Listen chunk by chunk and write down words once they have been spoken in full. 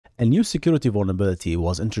A new security vulnerability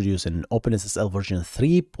was introduced in OpenSSL version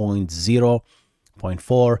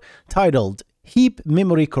 3.0.4 titled Heap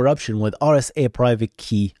Memory Corruption with RSA Private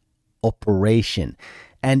Key Operation.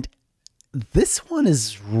 And this one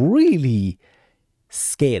is really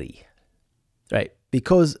scary, right?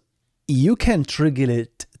 Because you can trigger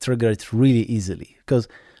it really easily. Because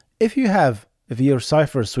if your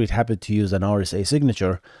Cypher suite happened to use an RSA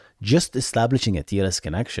signature, just establishing a TLS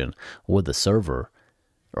connection with the server,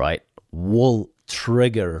 right, will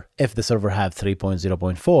trigger, if the server have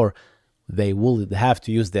 3.0.4, they will have to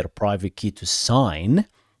use their private key to sign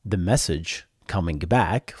the message coming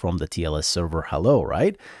back from the TLS server, hello,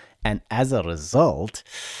 right? And as a result,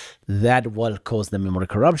 that will cause the memory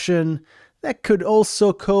corruption. That could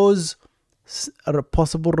also cause a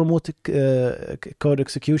possible remote code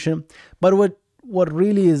execution. But what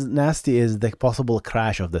really is nasty is the possible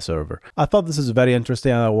crash of the server. I thought this is very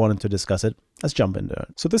interesting and I wanted to discuss it. Let's jump into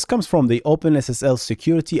it. So this comes from the OpenSSL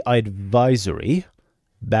Security Advisory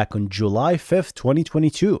back on July 5th,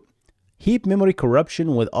 2022. Heap memory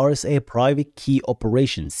corruption with RSA private key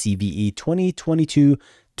operation, CVE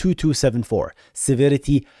 2022-2274.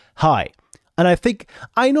 Severity high. And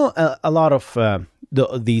I know a lot of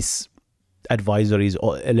these advisories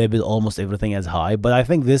label almost everything as high, but I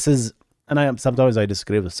think this is, and sometimes I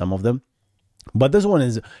disagree with some of them, but this one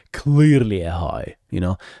is clearly a high,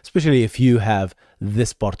 especially if you have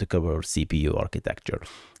this particular CPU architecture,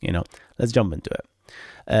 Let's jump into it.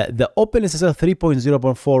 The OpenSSL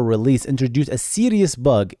 3.0.4 release introduced a serious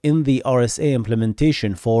bug in the RSA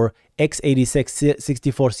implementation for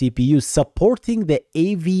x86-64 CPUs supporting the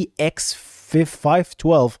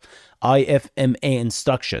AVX512 IFMA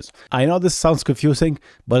instructions. I know this sounds confusing,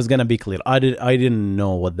 but it's gonna be clear. I didn't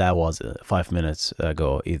know what that was 5 minutes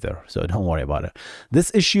ago either, so don't worry about it.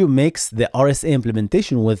 This issue makes the RSA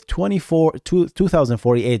implementation with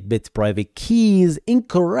 2048-bit private keys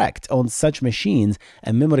incorrect on such machines,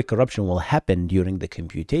 and memory corruption will happen during the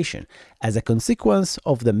computation. As a consequence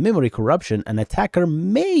of the memory corruption, an attacker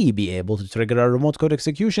may be able to trigger a remote code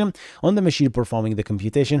execution on the machine performing the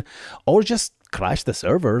computation, or just crash the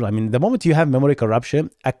server. I mean, the moment you have memory corruption,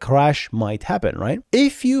 a crash might happen, right?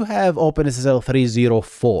 If you have OpenSSL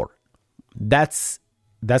 3.0.4, that's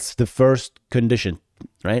the first condition,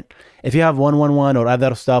 right? If you have 1.1.1 or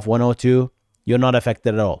other stuff, 1.02, you're not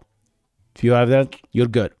affected at all. If you have that, you're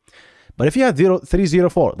good. But if you have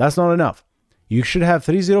 3.0.4, that's not enough. You should have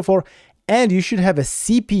 3.0.4, and you should have a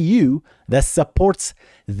CPU that supports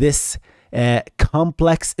this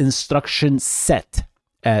complex instruction set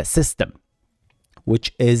system,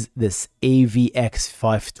 which is this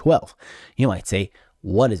AVX512. You might say,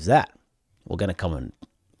 what is that? We're going to come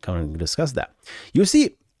and discuss that. You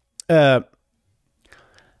see,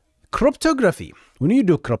 cryptography. When you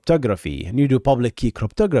do cryptography and you do public key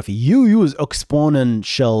cryptography, you use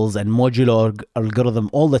exponentials and modular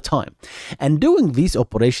algorithm all the time. And doing these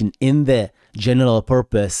operations in the general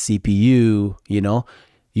purpose CPU,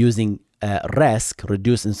 using RESC,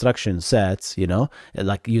 reduced instruction sets,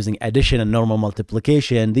 like using addition and normal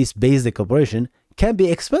multiplication, these basic operation can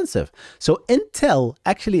be expensive. So Intel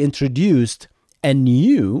actually introduced a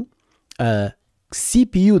new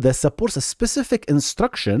CPU that supports a specific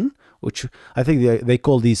instruction, which I think they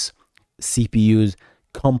call these CPUs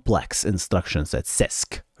complex instruction set,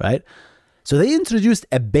 CISC, right? So they introduced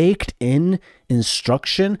a baked-in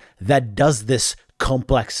instruction that does this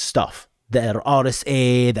complex stuff. Their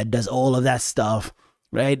RSA that does all of that stuff,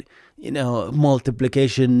 right?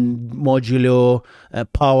 Multiplication, modulo,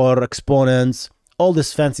 power, exponents, all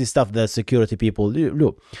this fancy stuff that security people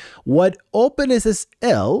do. What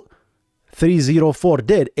OpenSSL 3.0.4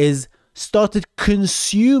 did is started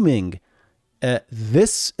consuming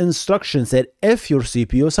this instruction set if your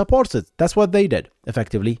CPU supports it. That's what they did,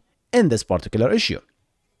 effectively, in this particular issue.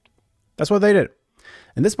 That's what they did.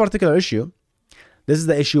 In this particular issue, this is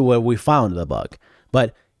the issue where we found the bug.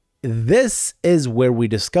 But this is where we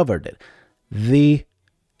discovered it. The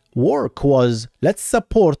work was, let's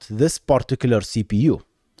support this particular CPU,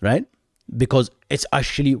 right? Because it's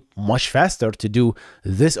actually much faster to do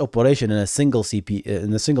this operation in a single CPU,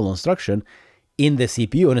 in a single instruction in the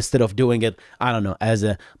CPU, instead of doing it, I don't know, as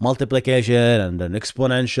a multiplication and an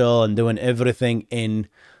exponential and doing everything in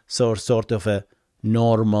sort of a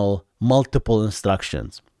normal multiple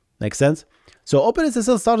instructions. Make sense? So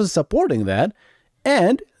OpenSSL started supporting that,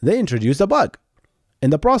 and they introduced a bug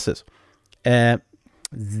in the process.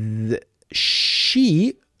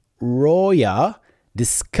 Roya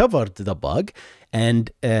discovered the bug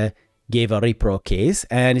and gave a repro case,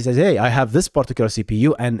 and he says, hey, I have this particular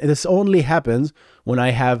CPU, and this only happens when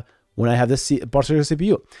I have this particular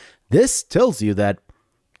CPU. This tells you that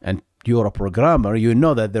and you're a programmer, you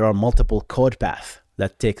know that there are multiple code paths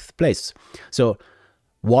that take place. So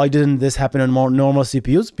why didn't this happen on more normal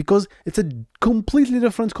CPUs? Because it's a completely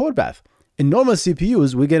different code path. In normal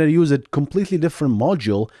CPUs, we're going to use a completely different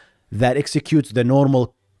module that executes the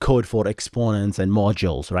normal code for exponents and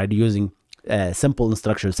modules, right? Using simple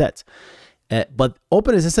instruction sets. But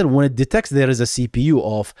OpenSSL, when it detects there is a CPU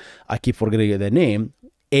of, I keep forgetting the name,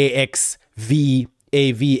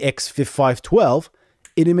 AVX5512,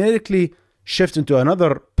 it immediately shifts into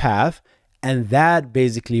another path, and that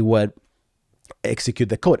basically would execute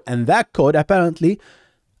the code. And that code, apparently,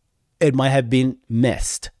 it might have been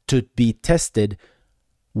missed to be tested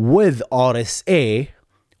with RSA,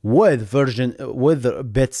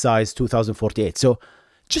 with bit size 2048. So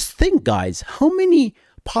just think, guys, how many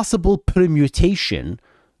possible permutation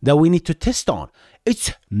that we need to test on?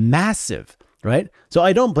 It's massive, right? So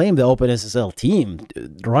I don't blame the OpenSSL team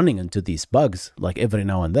running into these bugs like every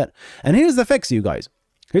now and then. And here's the fix, you guys.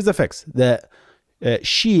 Here's the fix.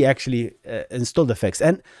 She actually installed the fix,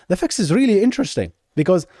 and the fix is really interesting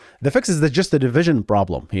because the fix is just a division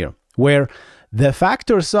problem here, where the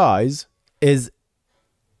factor size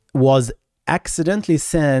was accidentally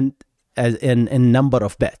sent as in number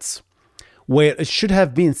of bits, where it should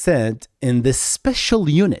have been sent in this special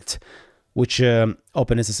unit, which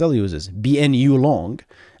OpenSSL uses, BNU long.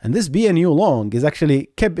 And this BNU long is actually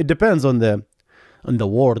kept, it depends on the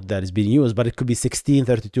word that is being used, but it could be 16,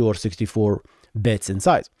 32, or 64 bits in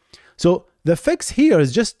size. So the fix here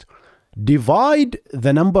is just divide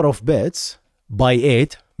the number of bits by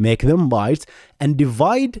 8, make them bytes, and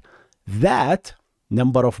divide that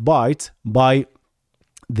number of bytes by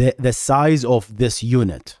the size of this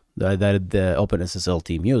unit that the OpenSSL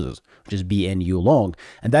team uses, which is BNU long.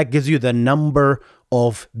 And that gives you the number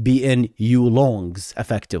of BNU longs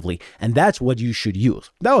effectively. And that's what you should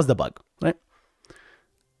use. That was the bug, right?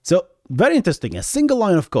 So very interesting, a single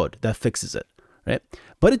line of code that fixes it, right?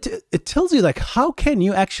 But it tells you like, how can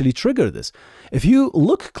you actually trigger this? If you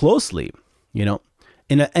look closely, you know,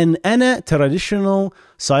 in a traditional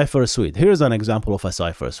cipher suite, here's an example of a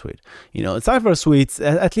cipher suite. You know, cipher suites,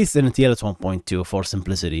 at least in TLS 1.2 for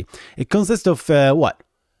simplicity, it consists of what?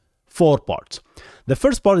 4 parts. The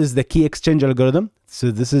first part is the key exchange algorithm.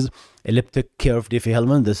 So this is elliptic curve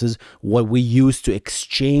Diffie-Hellman. This is what we use to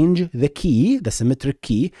exchange the key, the symmetric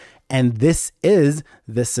key. And this is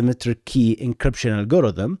the symmetric key encryption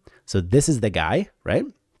algorithm. So this is the guy, right?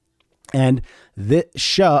 And the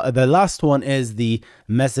last one is the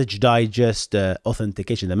message digest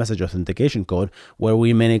authentication, the message authentication code, where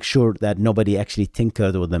we make sure that nobody actually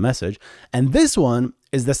tinkered with the message. And this one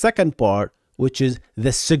is the second part, which is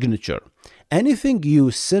the signature. Anything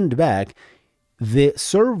you send back, the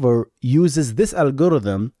server uses this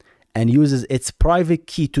algorithm and uses its private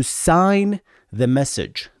key to sign the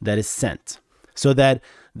message that is sent, so that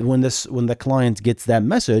when the client gets that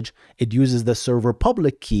message, it uses the server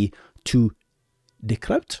public key to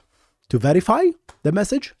decrypt, to verify the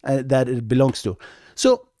message that it belongs to.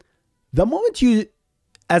 So the moment you,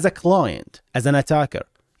 as a client, as an attacker,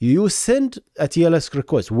 you send a TLS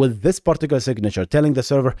request with this particular signature telling the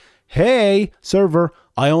server, hey, server,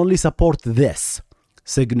 I only support this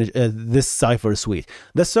signature, this cipher suite.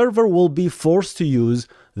 The server will be forced to use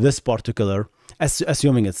this particular,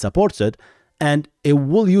 assuming it supports it, and it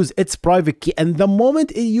will use its private key. And the moment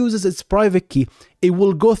it uses its private key, it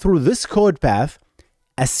will go through this code path,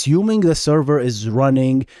 assuming the server is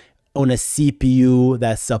running on a CPU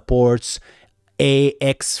that supports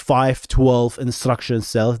AX512 instruction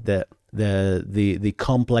set, the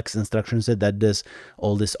complex instruction set that does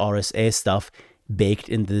all this RSA stuff baked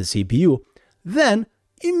into the CPU. Then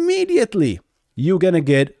immediately you're gonna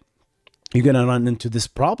run into this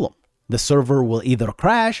problem. The server will either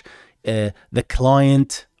crash, the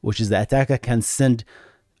client, which is the attacker, can send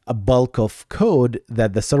a bulk of code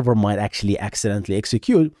that the server might actually accidentally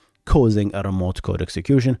execute, causing a remote code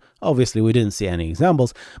execution. Obviously, we didn't see any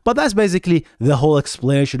examples, but that's basically the whole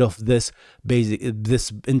explanation of this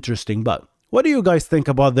interesting bug. What do you guys think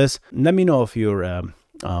about this? Let me know if your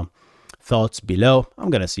thoughts below. I'm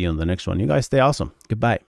gonna see you on the next one. You guys stay awesome. Goodbye.